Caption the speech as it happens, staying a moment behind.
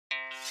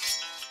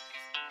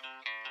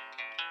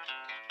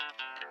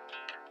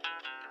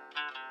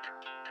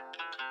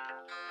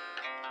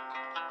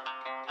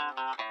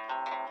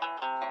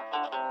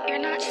You're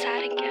not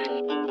sad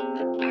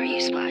again, are you,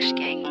 Splash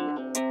Gang?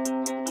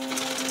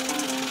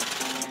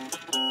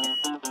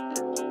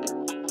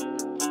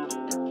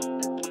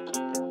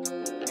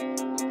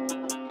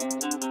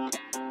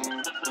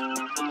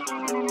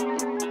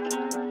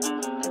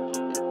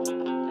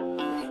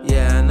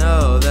 Yeah, I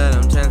know that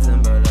I'm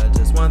chancing, but I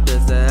just want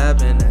this to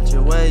happen. At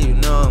your way, you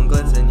know I'm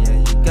glistening. Yeah,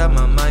 you got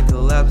my mind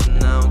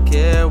collapsing. I don't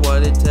care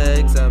what it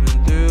takes. I've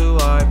been through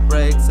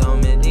heartbreaks, so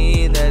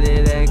many that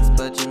it aches,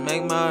 but you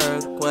make my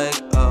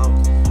earthquake. Oh,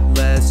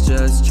 let's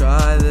just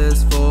try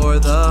this for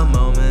the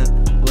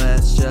moment.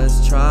 Let's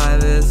just try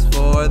this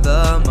for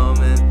the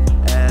moment.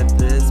 At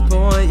this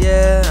point,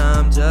 yeah,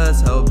 I'm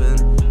just hoping.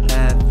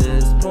 At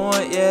this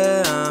point,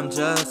 yeah, I'm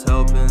just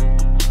hoping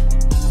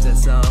that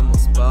some will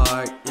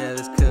spark. Yeah,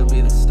 this could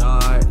be the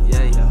start.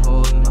 Yeah, you're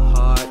holding my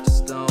heart,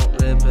 just don't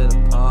rip it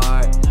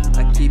apart.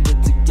 I keep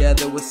it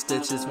together with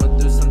stitches. Went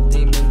through some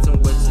demons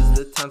and witches,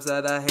 the times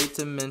that I hate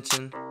to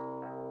mention.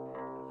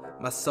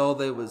 My soul,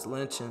 they was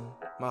lynching.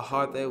 My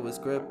heart, they was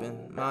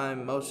gripping. My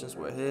emotions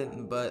were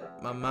hidden, but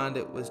my mind,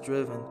 it was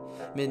driven.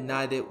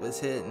 Midnight, it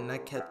was hitting. I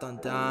kept on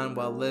dying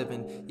while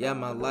living. Yeah,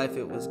 my life,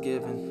 it was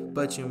given,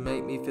 but you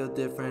make me feel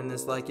different.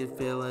 It's like you're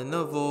filling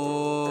a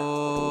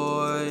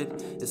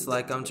void. It's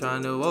like I'm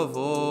trying to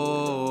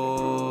avoid.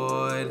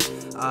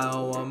 I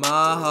don't want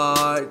my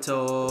heart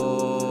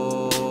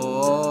told.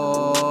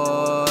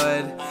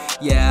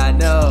 Yeah, I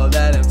know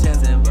that I'm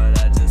chancing, but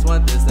I just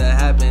want this to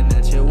happen.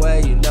 At your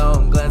way, you know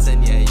I'm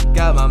glancing. Yeah, you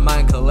got my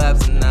mind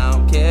collapsing. I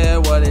don't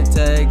care what it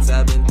takes.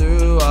 I've been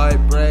through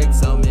heartbreaks,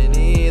 so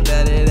many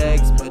that it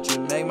aches, but you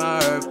make my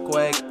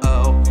earthquake.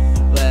 Oh,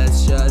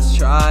 let's just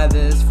try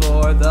this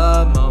for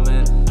the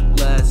moment.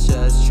 Let's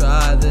just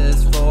try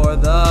this for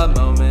the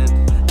moment.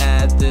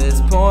 At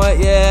this point,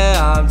 yeah,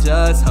 I'm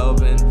just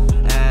hoping.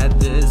 At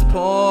this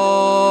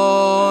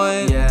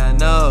point, yeah, I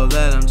know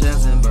that I'm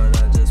chancing,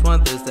 but I just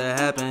want this to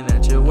happen.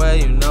 At your way,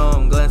 you know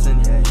I'm glancing.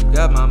 Yeah, you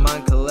got my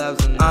mind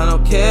collapsing. I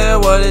don't care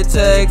what it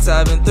takes.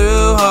 I've been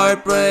through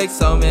heartbreaks,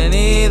 so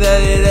many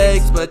that it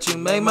aches, but you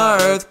make my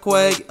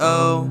earthquake.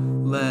 Oh,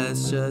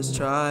 let's just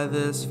try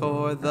this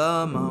for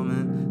the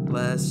moment.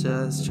 Let's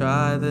just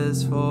try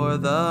this for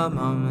the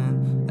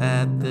moment.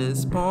 At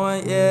this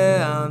point,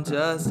 yeah, I'm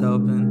just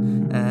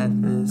hoping.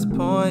 At this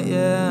point,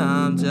 yeah,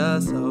 I'm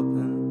just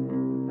hoping.